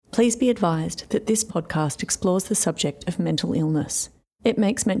Please be advised that this podcast explores the subject of mental illness. It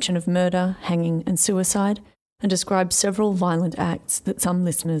makes mention of murder, hanging and suicide, and describes several violent acts that some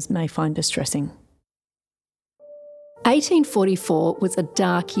listeners may find distressing. 1844 was a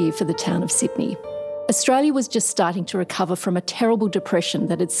dark year for the town of Sydney. Australia was just starting to recover from a terrible depression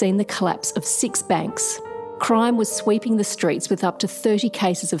that had seen the collapse of 6 banks. Crime was sweeping the streets with up to 30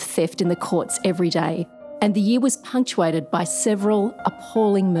 cases of theft in the courts every day, and the year was punctuated by several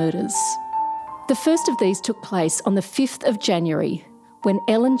appalling murders. The first of these took place on the 5th of January, when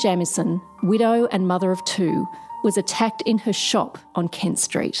Ellen Jamieson, widow and mother of 2, was attacked in her shop on Kent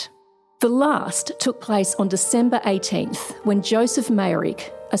Street. The last took place on December 18th, when Joseph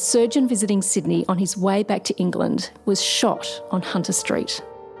Meyrick, a surgeon visiting Sydney on his way back to England, was shot on Hunter Street.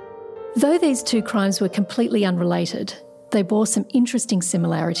 Though these 2 crimes were completely unrelated, they bore some interesting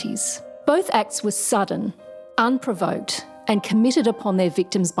similarities. Both acts were sudden, unprovoked, and committed upon their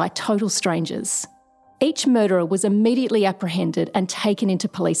victims by total strangers. Each murderer was immediately apprehended and taken into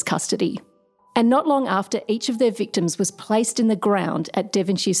police custody. And not long after each of their victims was placed in the ground at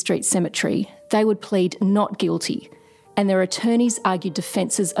Devonshire Street Cemetery, they would plead not guilty, and their attorneys argued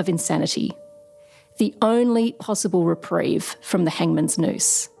defences of insanity. The only possible reprieve from the hangman's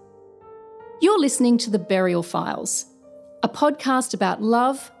noose. You're listening to The Burial Files, a podcast about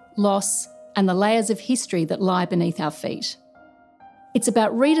love, loss, and the layers of history that lie beneath our feet. It's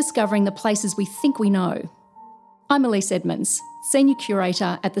about rediscovering the places we think we know. I'm Elise Edmonds, Senior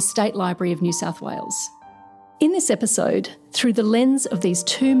Curator at the State Library of New South Wales. In this episode, through the lens of these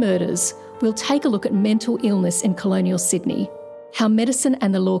 2 murders, we'll take a look at mental illness in colonial Sydney, how medicine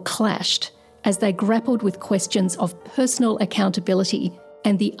and the law clashed as they grappled with questions of personal accountability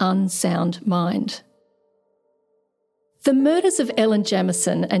and the unsound mind. The murders of Ellen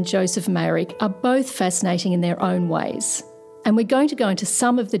Jamieson and Joseph Meyrick are both fascinating in their own ways, and we're going to go into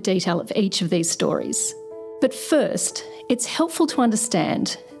some of the detail of each of these stories. But first, it's helpful to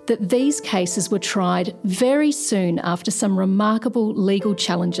understand that these cases were tried very soon after some remarkable legal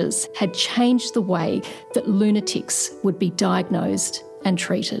challenges had changed the way that lunatics would be diagnosed and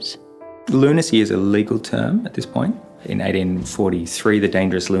treated. Lunacy is a legal term at this point. In 1843, the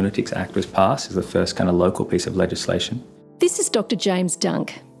Dangerous Lunatics Act was passed as the first kind of local piece of legislation. This is Dr. James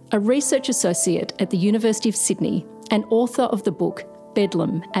Dunk, a research associate at the University of Sydney and author of the book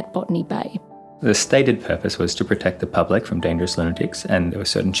Bedlam at Botany Bay. The stated purpose was to protect the public from dangerous lunatics, and there were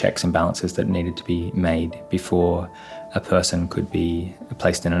certain checks and balances that needed to be made before a person could be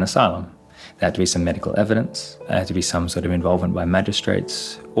placed in an asylum. There had to be some medical evidence, there had to be some sort of involvement by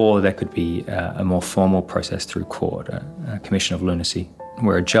magistrates, or there could be a more formal process through court, a commission of lunacy,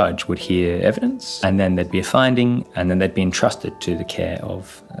 where a judge would hear evidence, and then there'd be a finding, and then they'd be entrusted to the care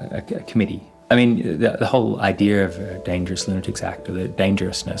of a committee. I mean, the whole idea of a Dangerous Lunatics Act, or the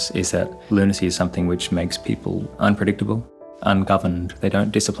dangerousness, is that lunacy is something which makes people unpredictable, ungoverned. They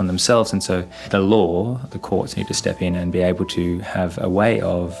don't discipline themselves, and so the law, the courts need to step in and be able to have a way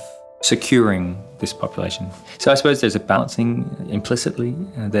of securing this population. So I suppose there's a balancing implicitly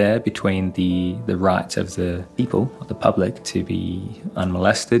there between the rights of the people, of the public, to be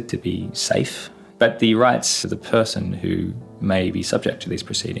unmolested, to be safe, but the rights of the person who may be subject to these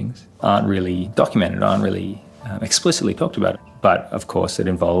proceedings aren't really documented, aren't really explicitly talked about. But of course it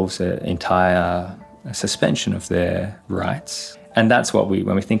involves an entire suspension of their rights. And that's what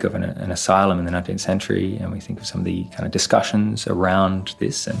when we think of an asylum in the 19th century, and we think of some of the kind of discussions around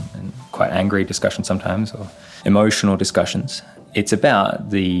this, and quite angry discussions sometimes, or emotional discussions, it's about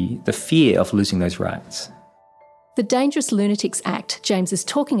the fear of losing those rights. The Dangerous Lunatics Act James is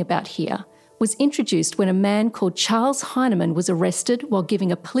talking about here was introduced when a man called Charles Heinemann was arrested while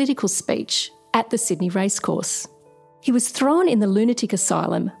giving a political speech at the Sydney Racecourse. He was thrown in the lunatic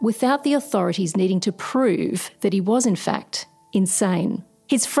asylum without the authorities needing to prove that he was, in fact, insane.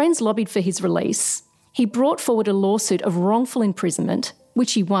 His friends lobbied for his release. He brought forward a lawsuit of wrongful imprisonment,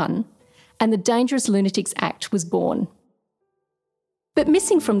 which he won, and the Dangerous Lunatics Act was born. But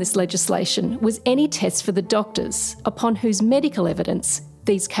missing from this legislation was any test for the doctors upon whose medical evidence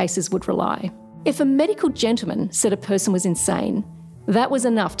these cases would rely. If a medical gentleman said a person was insane, that was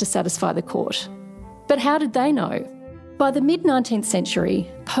enough to satisfy the court. But how did they know? By the mid-19th century,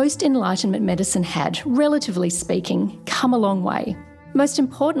 post-Enlightenment medicine had, relatively speaking, come a long way. Most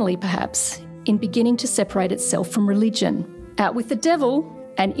importantly, perhaps, in beginning to separate itself from religion. Out with the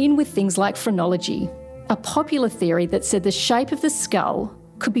devil and in with things like phrenology, a popular theory that said the shape of the skull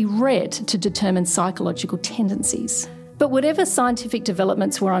could be read to determine psychological tendencies. But whatever scientific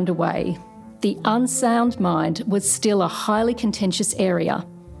developments were underway, the unsound mind was still a highly contentious area,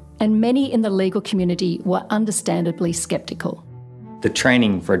 and many in the legal community were understandably sceptical. The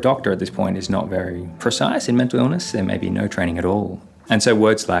training for a doctor at this point is not very precise in mental illness. There may be no training at all. And so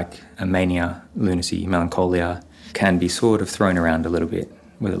words like mania, lunacy, melancholia can be sort of thrown around a little bit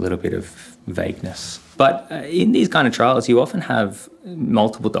with a little bit of vagueness. But in these kind of trials, you often have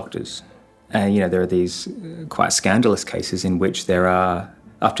multiple doctors. And, there are these quite scandalous cases in which there are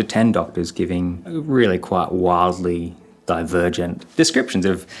up to 10 doctors giving really quite wildly divergent descriptions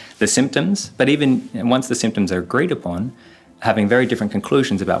of the symptoms, but even once the symptoms are agreed upon, having very different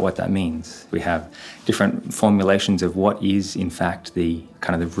conclusions about what that means. We have different formulations of what is, in fact, the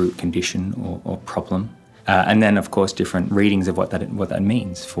kind of the root condition or problem. And then, of course, different readings of what that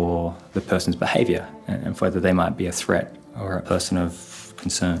means for the person's behaviour and whether they might be a threat or a person of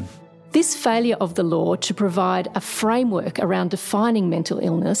concern. This failure of the law to provide a framework around defining mental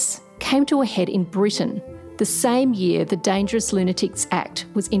illness came to a head in Britain, the same year the Dangerous Lunatics Act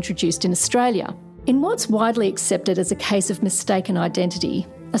was introduced in Australia. In what's widely accepted as a case of mistaken identity,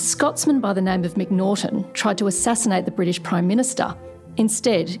 a Scotsman by the name of Macnaghten tried to assassinate the British Prime Minister,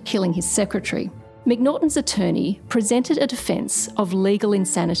 instead killing his secretary. Macnaghten's attorney presented a defence of legal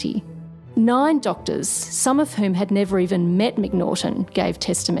insanity. 9 doctors, some of whom had never even met Macnaghten, gave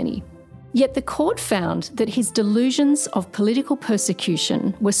testimony. Yet the court found that his delusions of political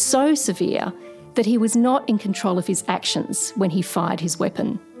persecution were so severe that he was not in control of his actions when he fired his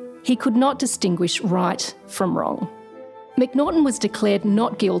weapon. He could not distinguish right from wrong. Macnaghten was declared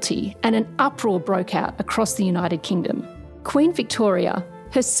not guilty and an uproar broke out across the United Kingdom. Queen Victoria,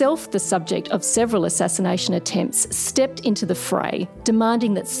 herself the subject of several assassination attempts, stepped into the fray,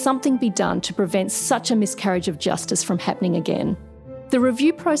 demanding that something be done to prevent such a miscarriage of justice from happening again. The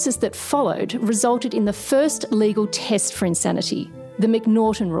review process that followed resulted in the first legal test for insanity, the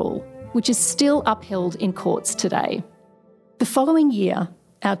Macnaghten Rule, which is still upheld in courts today. The following year,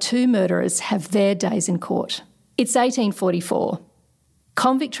 our 2 murderers have their days in court. It's 1844.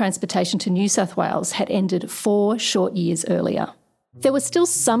 Convict transportation to New South Wales had ended 4 short years earlier. There were still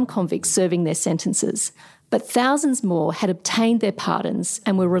some convicts serving their sentences, but thousands more had obtained their pardons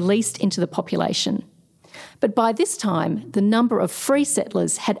and were released into the population. But by this time, the number of free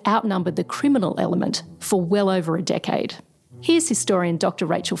settlers had outnumbered the criminal element for well over a decade. Here's historian Dr.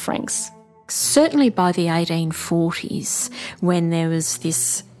 Rachel Franks. Certainly by the 1840s, when there was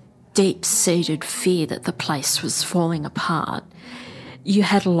this deep-seated fear that the place was falling apart, you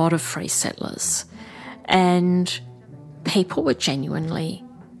had a lot of free settlers and people were genuinely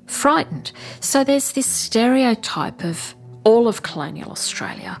frightened. So there's this stereotype of all of colonial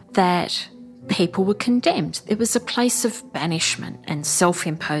Australia that people were condemned. It was a place of banishment and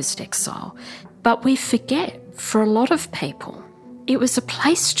self-imposed exile. But we forget, for a lot of people, it was a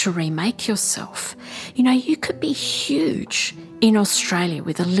place to remake yourself. You could be huge in Australia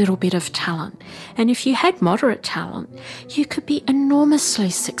with a little bit of talent. And if you had moderate talent, you could be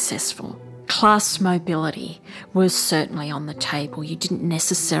enormously successful. Class mobility was certainly on the table. You didn't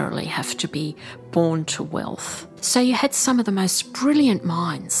necessarily have to be born to wealth. So you had some of the most brilliant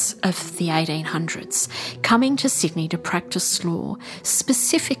minds of the 1800s coming to Sydney to practice law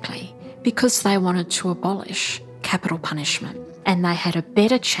specifically because they wanted to abolish capital punishment. And they had a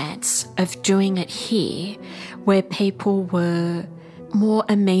better chance of doing it here where people were more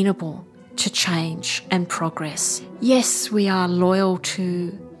amenable to change and progress. Yes, we are loyal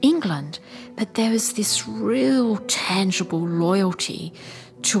to England, but there was this real tangible loyalty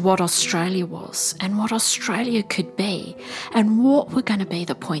to what Australia was and what Australia could be and what were going to be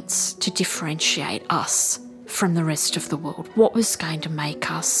the points to differentiate us from the rest of the world, what was going to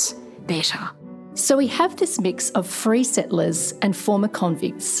make us better. So we have this mix of free settlers and former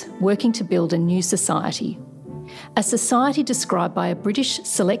convicts working to build a new society. A society described by a British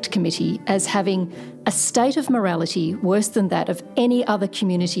Select Committee as having a state of morality worse than that of any other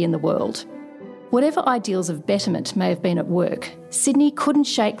community in the world. Whatever ideals of betterment may have been at work, Sydney couldn't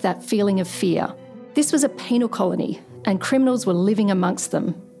shake that feeling of fear. This was a penal colony, and criminals were living amongst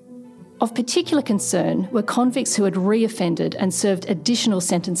them. Of particular concern were convicts who had re-offended and served additional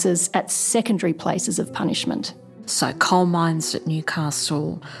sentences at secondary places of punishment. So coal mines at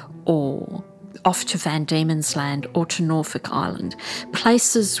Newcastle or off to Van Diemen's Land or to Norfolk Island,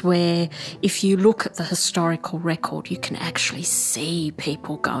 places where if you look at the historical record, you can actually see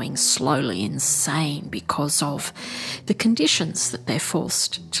people going slowly insane because of the conditions that they're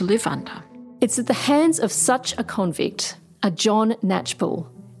forced to live under. It's at the hands of such a convict, a John Knatchbull,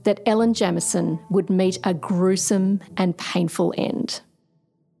 that Ellen Jamieson would meet a gruesome and painful end.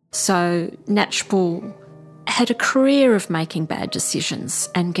 So Knatchbull had a career of making bad decisions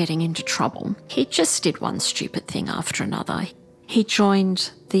and getting into trouble. He just did one stupid thing after another. He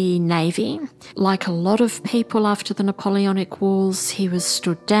joined the Navy. Like a lot of people after the Napoleonic Wars, he was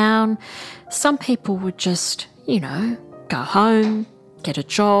stood down. Some people would just, go home, get a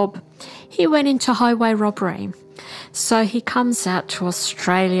job. He went into highway robbery. So he comes out to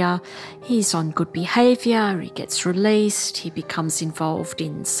Australia. He's on good behaviour. He gets released. He becomes involved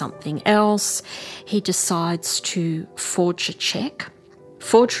in something else. He decides to forge a cheque.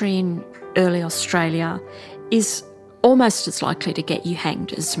 Forgery in early Australia is almost as likely to get you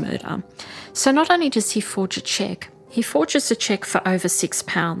hanged as murder. So not only does he forge a cheque, he forges a cheque for over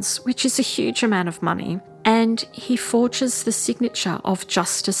 £6, which is a huge amount of money, and he forges the signature of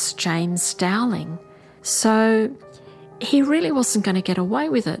Justice James Dowling. So he really wasn't going to get away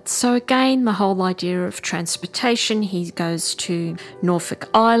with it. So again, the whole idea of transportation, he goes to Norfolk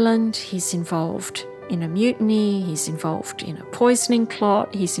Island, he's involved in a mutiny, he's involved in a poisoning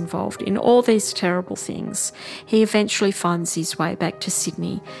plot, he's involved in all these terrible things. He eventually finds his way back to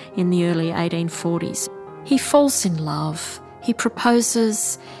Sydney in the early 1840s. He falls in love, he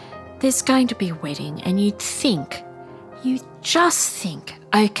proposes, there's going to be a wedding, and you just think,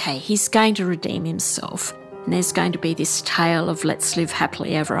 okay, he's going to redeem himself, and there's going to be this tale of let's live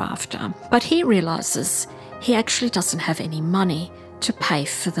happily ever after. But he realises he actually doesn't have any money to pay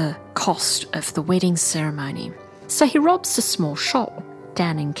for the cost of the wedding ceremony. So he robs a small shop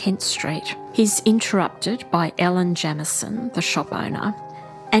down in Kent Street. He's interrupted by Ellen Jamieson, the shop owner,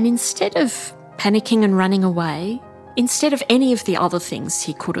 and instead of panicking and running away, instead of any of the other things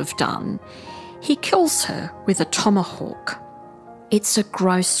he could have done, he kills her with a tomahawk. It's a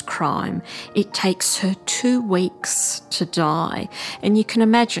gross crime. It takes her 2 weeks to die. And you can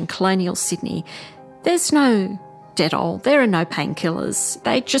imagine colonial Sydney, there's no Dettol, there are no painkillers.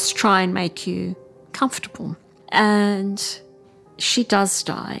 They just try and make you comfortable. And she does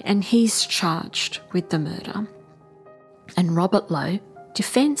die, and he's charged with the murder. And Robert Lowe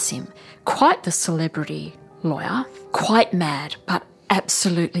defends him. Quite the celebrity lawyer, quite mad, but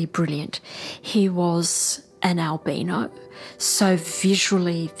absolutely brilliant. He was an albino, so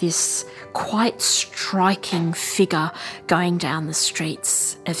visually this quite striking figure going down the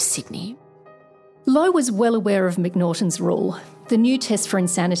streets of Sydney. Lowe was well aware of M'Naughton's rule, the new test for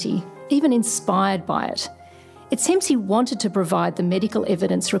insanity, even inspired by it. It seems he wanted to provide the medical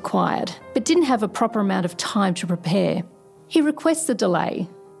evidence required, but didn't have a proper amount of time to prepare. He requests a delay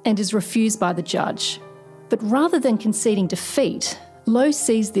and is refused by the judge. But rather than conceding defeat, Lowe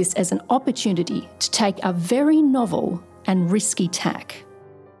sees this as an opportunity to take a very novel and risky tack.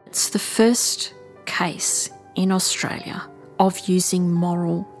 It's the first case in Australia of using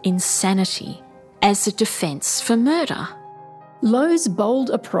moral insanity as a defence for murder. Lowe's bold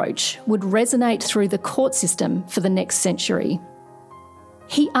approach would resonate through the court system for the next century.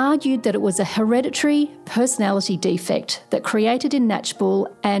 He argued that it was a hereditary personality defect that created in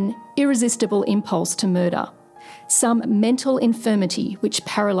Knatchbull an irresistible impulse to murder, some mental infirmity which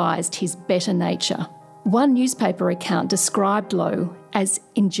paralysed his better nature. One newspaper account described Lowe as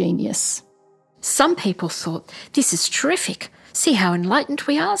ingenious. Some people thought, this is terrific. See how enlightened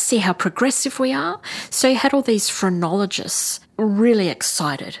we are, see how progressive we are. So you had all these phrenologists really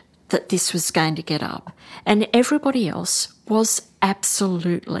excited that this was going to get up. And everybody else was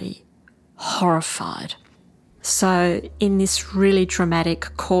absolutely horrified. So in this really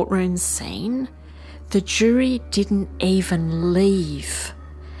dramatic courtroom scene, the jury didn't even leave.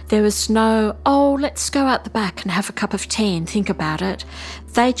 There was no, let's go out the back and have a cup of tea and think about it.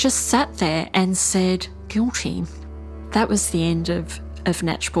 They just sat there and said, guilty. That was the end of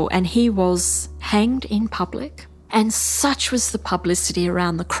Knatchbull, and he was hanged in public. And such was the publicity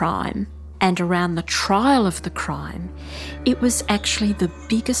around the crime and around the trial of the crime, it was actually the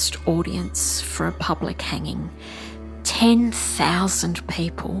biggest audience for a public hanging. 10,000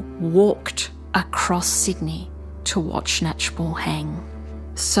 people walked across Sydney to watch Knatchbull hang.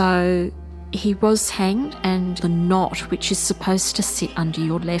 So he was hanged, and the knot, which is supposed to sit under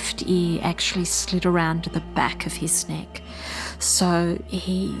your left ear, actually slid around to the back of his neck. So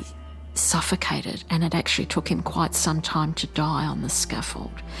he suffocated, and it actually took him quite some time to die on the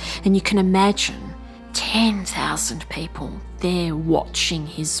scaffold. And you can imagine 10,000 people there watching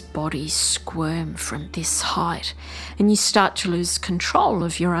his body squirm from this height. And you start to lose control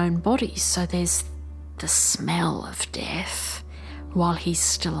of your own body. So there's the smell of death while he's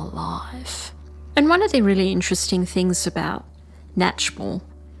still alive. And one of the really interesting things about Knatchbull,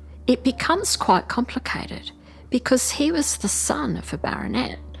 it becomes quite complicated because he was the son of a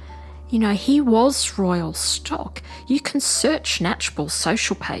baronet. You know, he was royal stock. You can search Knatchbull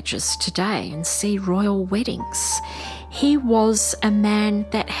social pages today and see royal weddings. He was a man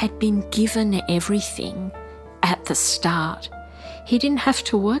that had been given everything at the start. He didn't have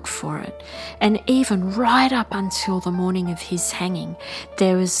to work for it. And even right up until the morning of his hanging,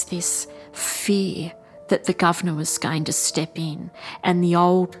 there was this fear that the governor was going to step in, and the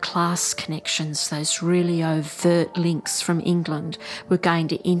old class connections, those really overt links from England, were going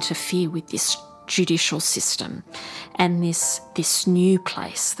to interfere with this judicial system and this new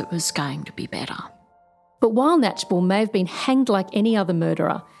place that was going to be better. But while Knatchbull may have been hanged like any other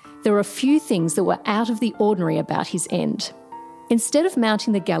murderer, there were a few things that were out of the ordinary about his end. Instead of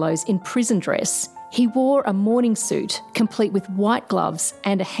mounting the gallows in prison dress, he wore a mourning suit complete with white gloves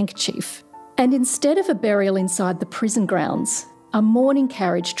and a handkerchief. And instead of a burial inside the prison grounds, a mourning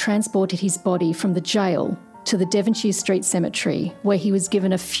carriage transported his body from the jail to the Devonshire Street Cemetery, where he was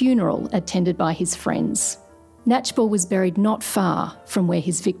given a funeral attended by his friends. Knatchbull was buried not far from where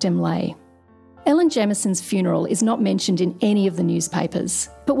his victim lay. Ellen Jamieson's funeral is not mentioned in any of the newspapers,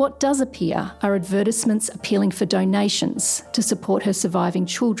 but what does appear are advertisements appealing for donations to support her surviving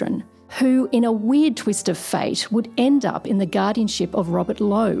children, who, in a weird twist of fate, would end up in the guardianship of Robert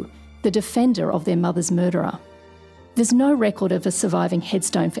Lowe, the defender of their mother's murderer. There's no record of a surviving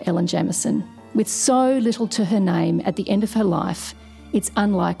headstone for Ellen Jamieson. With so little to her name at the end of her life, it's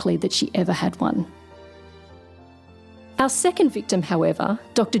unlikely that she ever had one. Our second victim, however,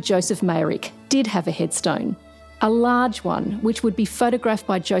 Dr. Joseph Meyrick, did have a headstone, a large one which would be photographed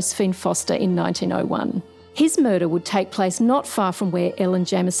by Josephine Foster in 1901. His murder would take place not far from where Ellen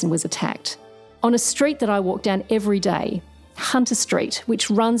Jamieson was attacked, on a street that I walk down every day, Hunter Street, which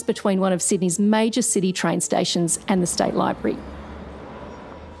runs between one of Sydney's major city train stations and the State Library.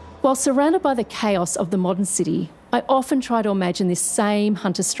 While surrounded by the chaos of the modern city, I often try to imagine this same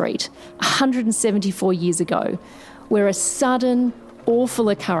Hunter Street 174 years ago, where a sudden, awful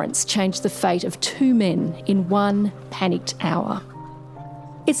occurrence changed the fate of two men in one panicked hour.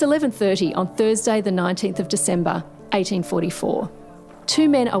 It's 11:30 on Thursday the 19th of December, 1844. Two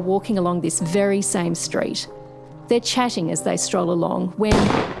men are walking along this very same street. They're chatting as they stroll along when,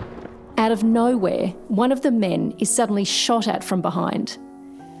 out of nowhere, one of the men is suddenly shot at from behind.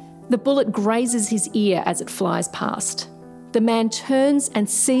 The bullet grazes his ear as it flies past. The man turns and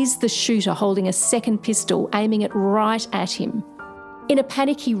sees the shooter holding a second pistol, aiming it right at him. In a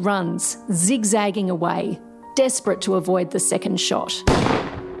panic, he runs, zigzagging away, desperate to avoid the second shot.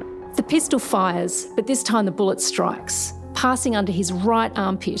 The pistol fires, but this time the bullet strikes, passing under his right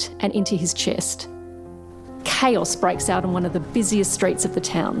armpit and into his chest. Chaos breaks out on one of the busiest streets of the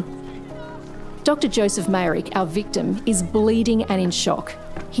town. Dr. Joseph Meyrick, our victim, is bleeding and in shock.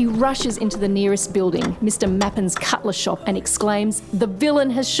 He rushes into the nearest building, Mr. Mappin's cutler shop, and exclaims, "The villain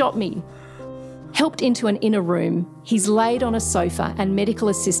has shot me!" Helped into an inner room, he's laid on a sofa and medical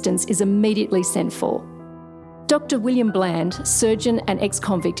assistance is immediately sent for. Dr. William Bland, surgeon and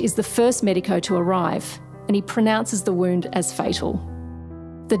ex-convict, is the first medico to arrive, and he pronounces the wound as fatal.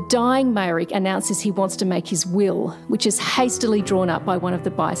 The dying Meyrick announces he wants to make his will, which is hastily drawn up by one of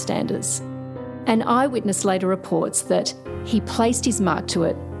the bystanders. An eyewitness later reports that he placed his mark to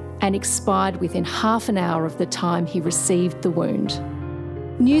it and expired within half an hour of the time he received the wound.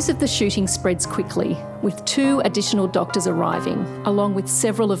 News of the shooting spreads quickly, with 2 additional doctors arriving, along with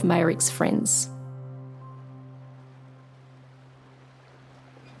several of Meyrick's friends.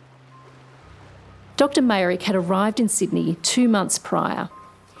 Dr. Meyrick had arrived in Sydney 2 months prior.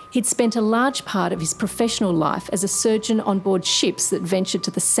 He'd spent a large part of his professional life as a surgeon on board ships that ventured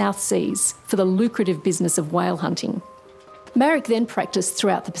to the South Seas for the lucrative business of whale hunting. Meyrick then practiced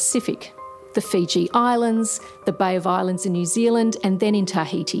throughout the Pacific, the Fiji Islands, the Bay of Islands in New Zealand, and then in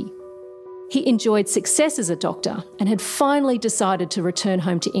Tahiti. He enjoyed success as a doctor and had finally decided to return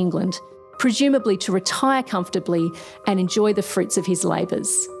home to England, presumably to retire comfortably and enjoy the fruits of his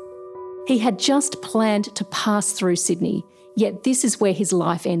labours. He had just planned to pass through Sydney, yet this is where his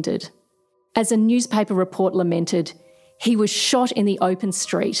life ended. As a newspaper report lamented, he was shot in the open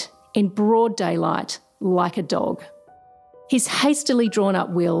street, in broad daylight, like a dog. His hastily drawn up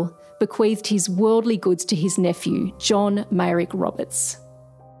will bequeathed his worldly goods to his nephew, John Meyrick Roberts.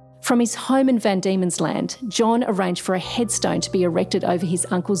 From his home in Van Diemen's Land, John arranged for a headstone to be erected over his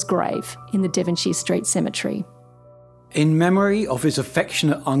uncle's grave in the Devonshire Street Cemetery. In memory of his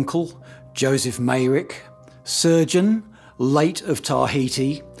affectionate uncle, Joseph Meyrick, surgeon, late of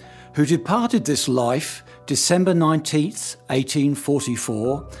Tahiti, who departed this life December 19th,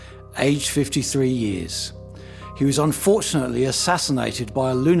 1844, aged 53 years. He was unfortunately assassinated by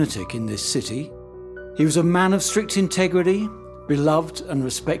a lunatic in this city. He was a man of strict integrity, beloved and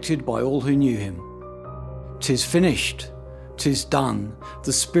respected by all who knew him. "'Tis finished, 'tis done,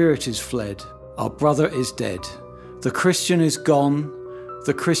 the spirit is fled, our brother is dead. The Christian is gone,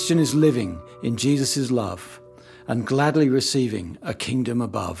 the Christian is living in Jesus' love. and gladly receiving a kingdom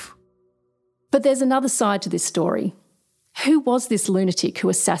above. But there's another side to this story. Who was this lunatic who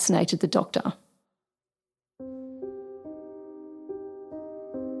assassinated the doctor?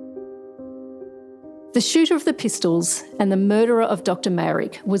 The shooter of the pistols and the murderer of Dr.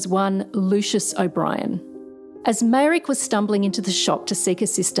 Meyrick was one Lucius O'Brien. As Meyrick was stumbling into the shop to seek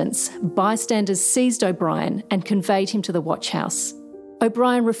assistance, bystanders seized O'Brien and conveyed him to the watch house.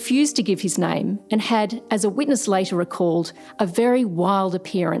 O'Brien refused to give his name and had, as a witness later recalled, a very wild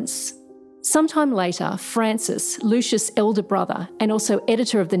appearance. Sometime later, Francis, Lucius' elder brother and also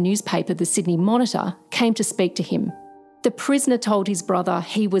editor of the newspaper The Sydney Monitor, came to speak to him. The prisoner told his brother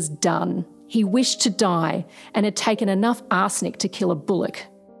he was done. He wished to die and had taken enough arsenic to kill a bullock.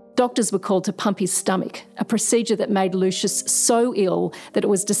 Doctors were called to pump his stomach, a procedure that made Lucius so ill that it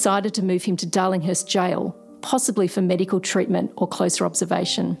was decided to move him to Darlinghurst Jail, possibly for medical treatment or closer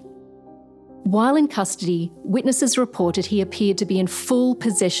observation. While in custody, witnesses reported he appeared to be in full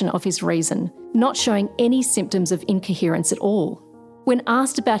possession of his reason, not showing any symptoms of incoherence at all. When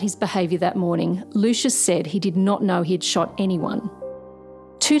asked about his behaviour that morning, Lucius said he did not know he had shot anyone.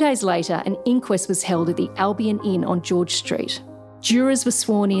 2 days later, an inquest was held at the Albion Inn on George Street. Jurors were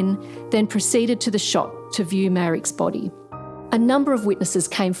sworn in, then proceeded to the shop to view Meyrick's body. A number of witnesses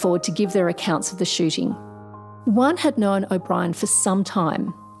came forward to give their accounts of the shooting. One had known O'Brien for some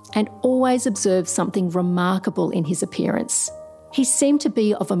time and always observed something remarkable in his appearance. He seemed to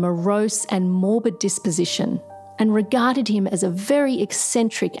be of a morose and morbid disposition and regarded him as a very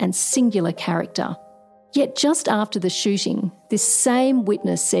eccentric and singular character. Yet just after the shooting, this same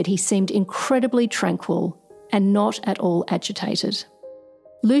witness said he seemed incredibly tranquil and not at all agitated.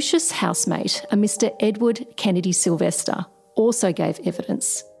 Lucius' housemate, a Mr. Edward Kennedy Sylvester, also gave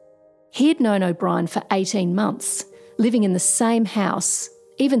evidence. He had known O'Brien for 18 months, living in the same house,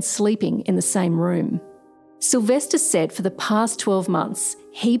 even sleeping in the same room. Sylvester said for the past 12 months,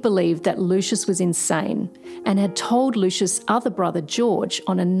 he believed that Lucius was insane and had told Lucius' other brother George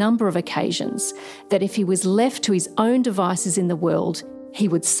on a number of occasions that if he was left to his own devices in the world, he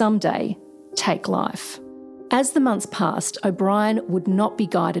would someday take life. As the months passed, O'Brien would not be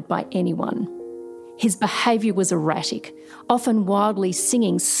guided by anyone. His behaviour was erratic, often wildly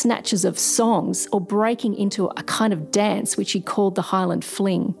singing snatches of songs or breaking into a kind of dance which he called the Highland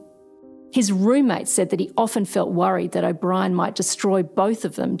Fling. His roommate said that he often felt worried that O'Brien might destroy both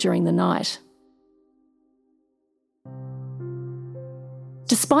of them during the night.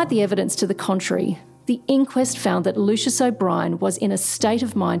 Despite the evidence to the contrary, the inquest found that Lucius O'Brien was in a state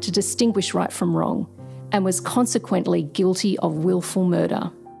of mind to distinguish right from wrong and was consequently guilty of willful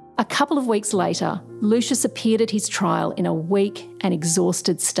murder. A couple of weeks later, Lucius appeared at his trial in a weak and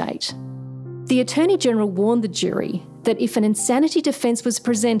exhausted state. The Attorney General warned the jury that if an insanity defence was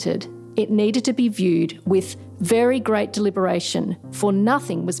presented, it needed to be viewed with very great deliberation, for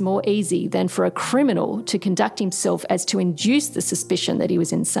nothing was more easy than for a criminal to conduct himself as to induce the suspicion that he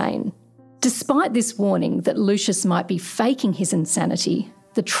was insane. Despite this warning that Lucius might be faking his insanity,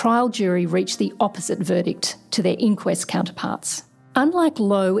 the trial jury reached the opposite verdict to their inquest counterparts. Unlike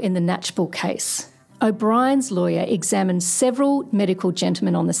Lowe in the Knatchbull case, O'Brien's lawyer examined several medical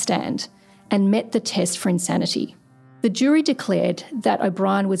gentlemen on the stand and met the test for insanity. The jury declared that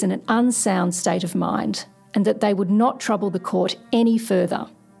O'Brien was in an unsound state of mind and that they would not trouble the court any further.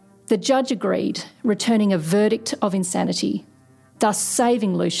 The judge agreed, returning a verdict of insanity, thus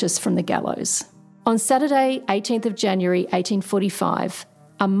saving Lucius from the gallows. On Saturday, 18th of January 1845,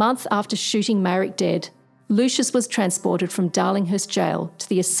 a month after shooting Meyrick dead, Lucius was transported from Darlinghurst Jail to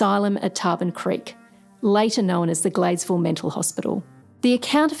the asylum at Tarban Creek, later known as the Gladesville Mental Hospital. The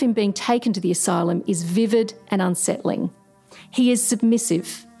account of him being taken to the asylum is vivid and unsettling. He is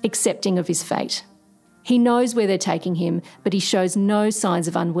submissive, accepting of his fate. He knows where they're taking him, but he shows no signs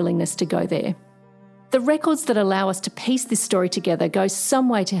of unwillingness to go there. The records that allow us to piece this story together go some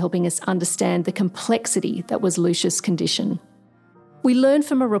way to helping us understand the complexity that was Lucius' condition. We learned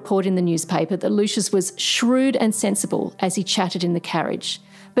from a report in the newspaper that Lucius was shrewd and sensible as he chatted in the carriage,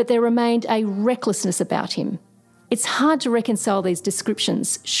 but there remained a recklessness about him. It's hard to reconcile these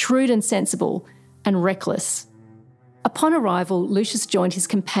descriptions, shrewd and sensible, and reckless. Upon arrival, Lucius joined his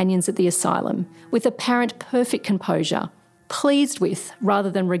companions at the asylum with apparent perfect composure, pleased with rather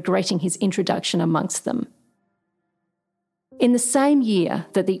than regretting his introduction amongst them. In the same year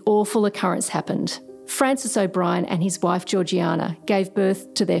that the awful occurrence happened, Francis O'Brien and his wife Georgiana gave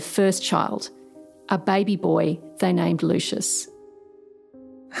birth to their first child, a baby boy they named Lucius.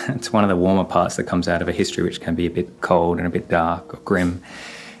 It's one of the warmer parts that comes out of a history which can be a bit cold and a bit dark or grim,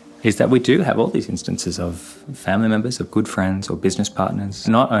 is that we do have all these instances of family members, of good friends or business partners,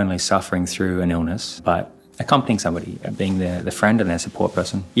 not only suffering through an illness, but accompanying somebody, being the friend and their support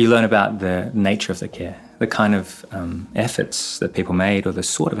person. You learn about the nature of the care, the kind of efforts that people made or the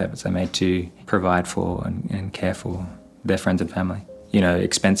sort of efforts they made to provide for and care for their friends and family.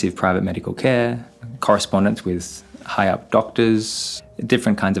 Expensive private medical care, correspondence with high-up doctors,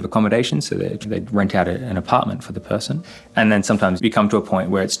 different kinds of accommodations, so they'd rent out an apartment for the person. And then sometimes you come to a point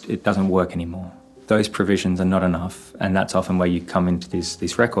where it doesn't work anymore. Those provisions are not enough, and that's often where you come into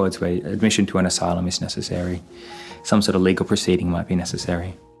these records where admission to an asylum is necessary. Some sort of legal proceeding might be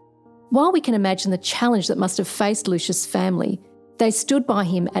necessary. While we can imagine the challenge that must have faced Lucius' family, they stood by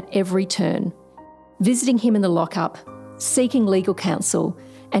him at every turn, visiting him in the lockup, seeking legal counsel,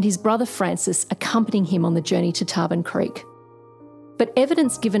 and his brother Francis accompanying him on the journey to Tarban Creek. But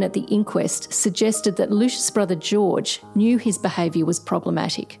evidence given at the inquest suggested that Lucius' brother George knew his behaviour was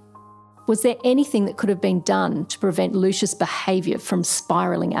problematic. Was there anything that could have been done to prevent Lucius' behaviour from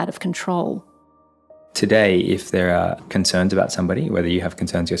spiralling out of control? Today, if there are concerns about somebody, whether you have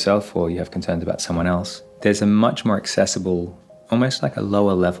concerns yourself or you have concerns about someone else, there's a much more accessible, almost like a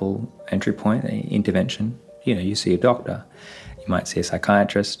lower level entry point, intervention. You see a doctor, you might see a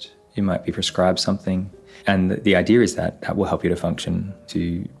psychiatrist, you might be prescribed something. And the idea is that will help you to function,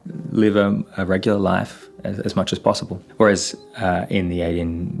 to live a regular life as much as possible. Whereas in the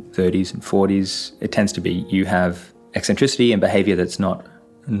 1830s and 40s, it tends to be you have eccentricity and behaviour that's not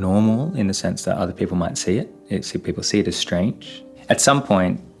normal in the sense that other people might see it. People see it as strange. At some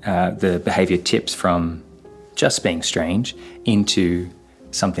point, the behaviour tips from just being strange into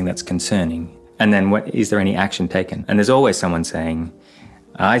something that's concerning. And then is there any action taken? And there's always someone saying,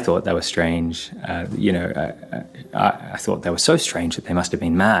 I thought they were strange. I thought they were so strange that they must have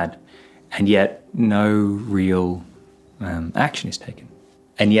been mad. And yet no real action is taken.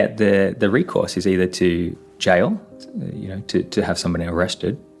 And yet the recourse is either to jail, to have somebody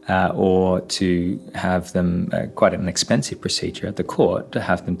arrested, or to have them, quite an expensive procedure at the court, to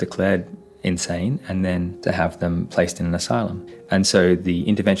have them declared insane and then to have them placed in an asylum. And so the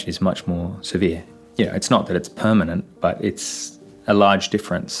intervention is much more severe. It's not that it's permanent, but it's a large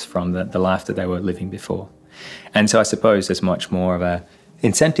difference from the life that they were living before. And so I suppose there's much more of a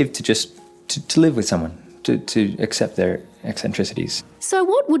incentive to just to live with someone, to accept their eccentricities. So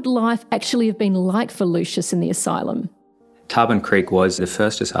what would life actually have been like for Lucius in the asylum? Tarban Creek was the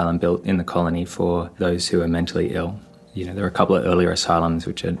first asylum built in the colony for those who are mentally ill. There were a couple of earlier asylums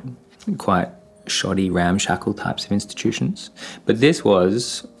which are quite shoddy, ramshackle types of institutions. But this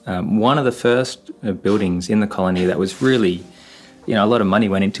was one of the first buildings in the colony that was really, a lot of money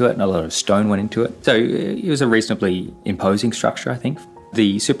went into it and a lot of stone went into it. So it was a reasonably imposing structure, I think.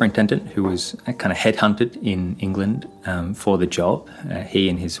 The superintendent, who was kind of headhunted in England for the job, he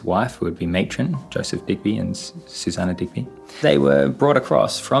and his wife, who would be matron, Joseph Digby and Susanna Digby, they were brought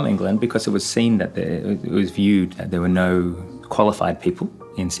across from England because it was seen that it was viewed that there were no qualified people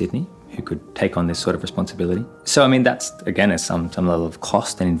in Sydney who could take on this sort of responsibility. So, that's, again, some level of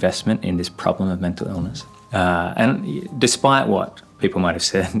cost and investment in this problem of mental illness. And despite what people might have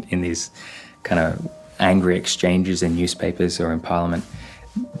said in these kind of angry exchanges in newspapers or in Parliament,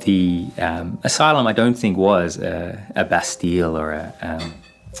 the asylum, I don't think, was a Bastille or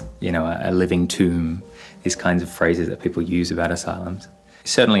a living tomb, these kinds of phrases that people use about asylums. It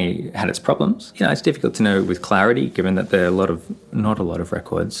certainly had its problems. It's difficult to know with clarity, given that there are not a lot of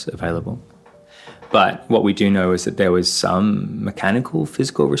records available. But what we do know is that there was some mechanical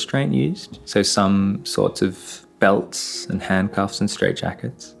physical restraint used, so some sorts of belts and handcuffs and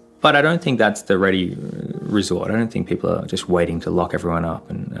straitjackets. But I don't think that's the ready resort. I don't think people are just waiting to lock everyone up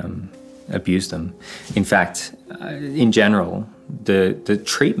and abuse them. In fact, in general, the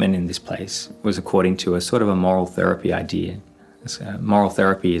treatment in this place was according to a sort of a moral therapy idea. Moral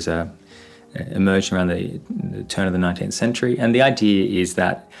therapy emerged around the turn of the 19th century, and the idea is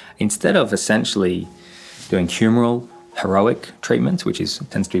that instead of essentially doing humoral, heroic treatments, which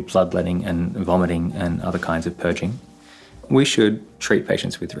tends to be bloodletting and vomiting and other kinds of purging, we should treat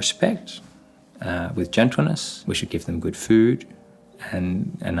patients with respect, with gentleness. We should give them good food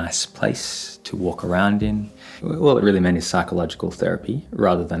and a nice place to walk around in. All it really meant is psychological therapy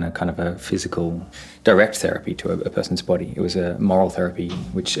rather than a kind of a physical, direct therapy to a person's body. It was a moral therapy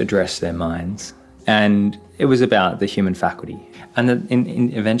which addressed their minds. And it was about the human faculty. And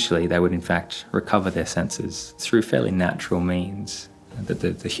eventually they would, in fact, recover their senses through fairly natural means, that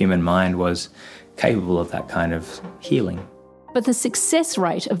the human mind was capable of that kind of healing. But the success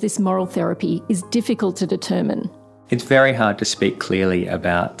rate of this moral therapy is difficult to determine. It's very hard to speak clearly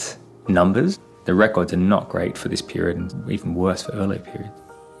about numbers. The records are not great for this period, and even worse for earlier periods.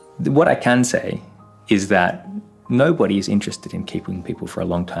 What I can say is that nobody is interested in keeping people for a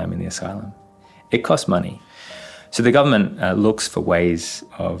long time in the asylum. It costs money. So the government looks for ways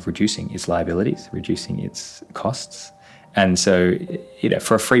of reducing its liabilities, reducing its costs. And so,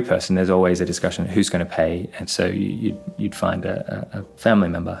 for a free person, there's always a discussion of who's going to pay. And so you'd find a family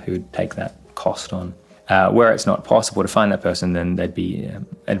member who would take that cost on. Where it's not possible to find that person, then they'd be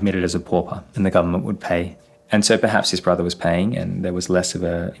admitted as a pauper and the government would pay. And so perhaps his brother was paying and there was less of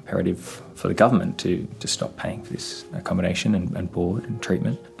an imperative for the government to stop paying for this accommodation and board and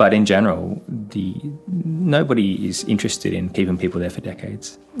treatment. But in general, nobody is interested in keeping people there for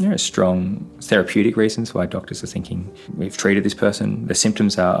decades. There are strong therapeutic reasons why doctors are thinking, we've treated this person. The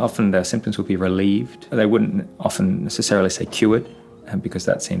symptoms will be relieved. They wouldn't often necessarily say cured, because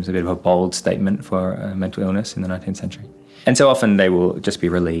that seems a bit of a bold statement for mental illness in the 19th century. And so often they will just be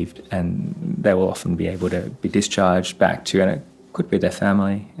relieved and they will often be able to be discharged back to, and it could be their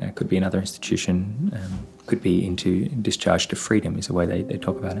family, it could be another institution, could be into discharge to freedom is the way they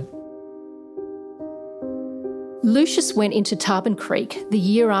talk about it. Lucius went into Tarban Creek the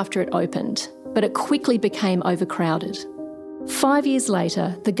year after it opened, but it quickly became overcrowded. 5 years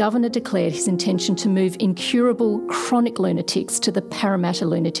later, the governor declared his intention to move incurable chronic lunatics to the Parramatta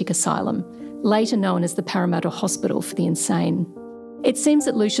Lunatic Asylum, later known as the Parramatta Hospital for the Insane. It seems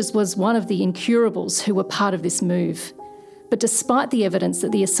that Lucius was one of the incurables who were part of this move. But despite the evidence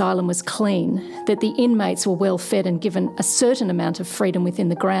that the asylum was clean, that the inmates were well fed and given a certain amount of freedom within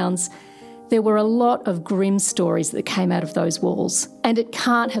the grounds, there were a lot of grim stories that came out of those walls, and it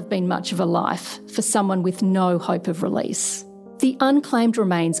can't have been much of a life for someone with no hope of release. The unclaimed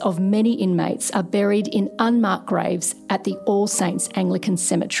remains of many inmates are buried in unmarked graves at the All Saints Anglican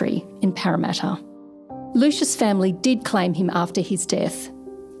Cemetery in Parramatta. Lucius' family did claim him after his death.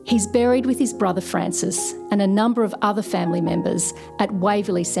 He's buried with his brother Francis and a number of other family members at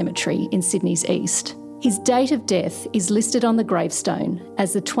Waverley Cemetery in Sydney's east. His date of death is listed on the gravestone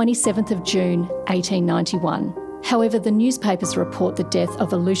as the 27th of June 1891. However, the newspapers report the death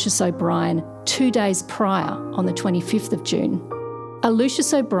of a Lucius O'Brien 2 days prior on the 25th of June. A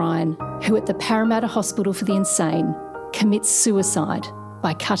Lucius O'Brien who at the Parramatta Hospital for the Insane commits suicide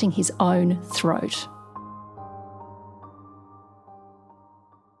by cutting his own throat.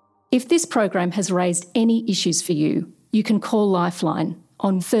 If this program has raised any issues for you, you can call Lifeline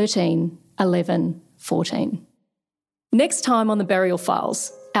on 13 11 14. Next time on the Burial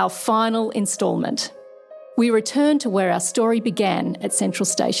Files, our final instalment. We return to where our story began at Central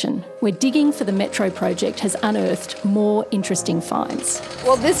Station, where digging for the Metro project has unearthed more interesting finds.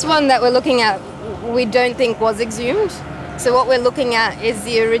 Well, this one that we're looking at, we don't think was exhumed. So what we're looking at is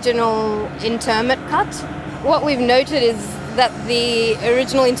the original interment cut. What we've noted is that the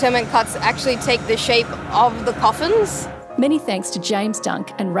original interment cuts actually take the shape of the coffins. Many thanks to James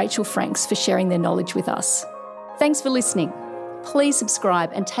Dunk and Rachel Franks for sharing their knowledge with us. Thanks for listening. Please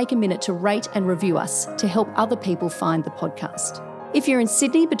subscribe and take a minute to rate and review us to help other people find the podcast. If you're in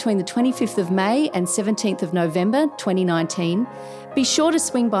Sydney between the 25th of May and 17th of November 2019, be sure to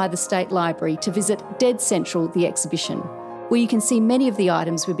swing by the State Library to visit Dead Central, the exhibition, where you can see many of the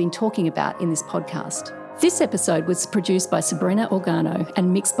items we've been talking about in this podcast. This episode was produced by Sabrina Organo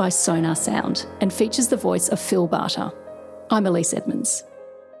and mixed by Sonar Sound and features the voice of Phil Barter. I'm Elise Edmonds.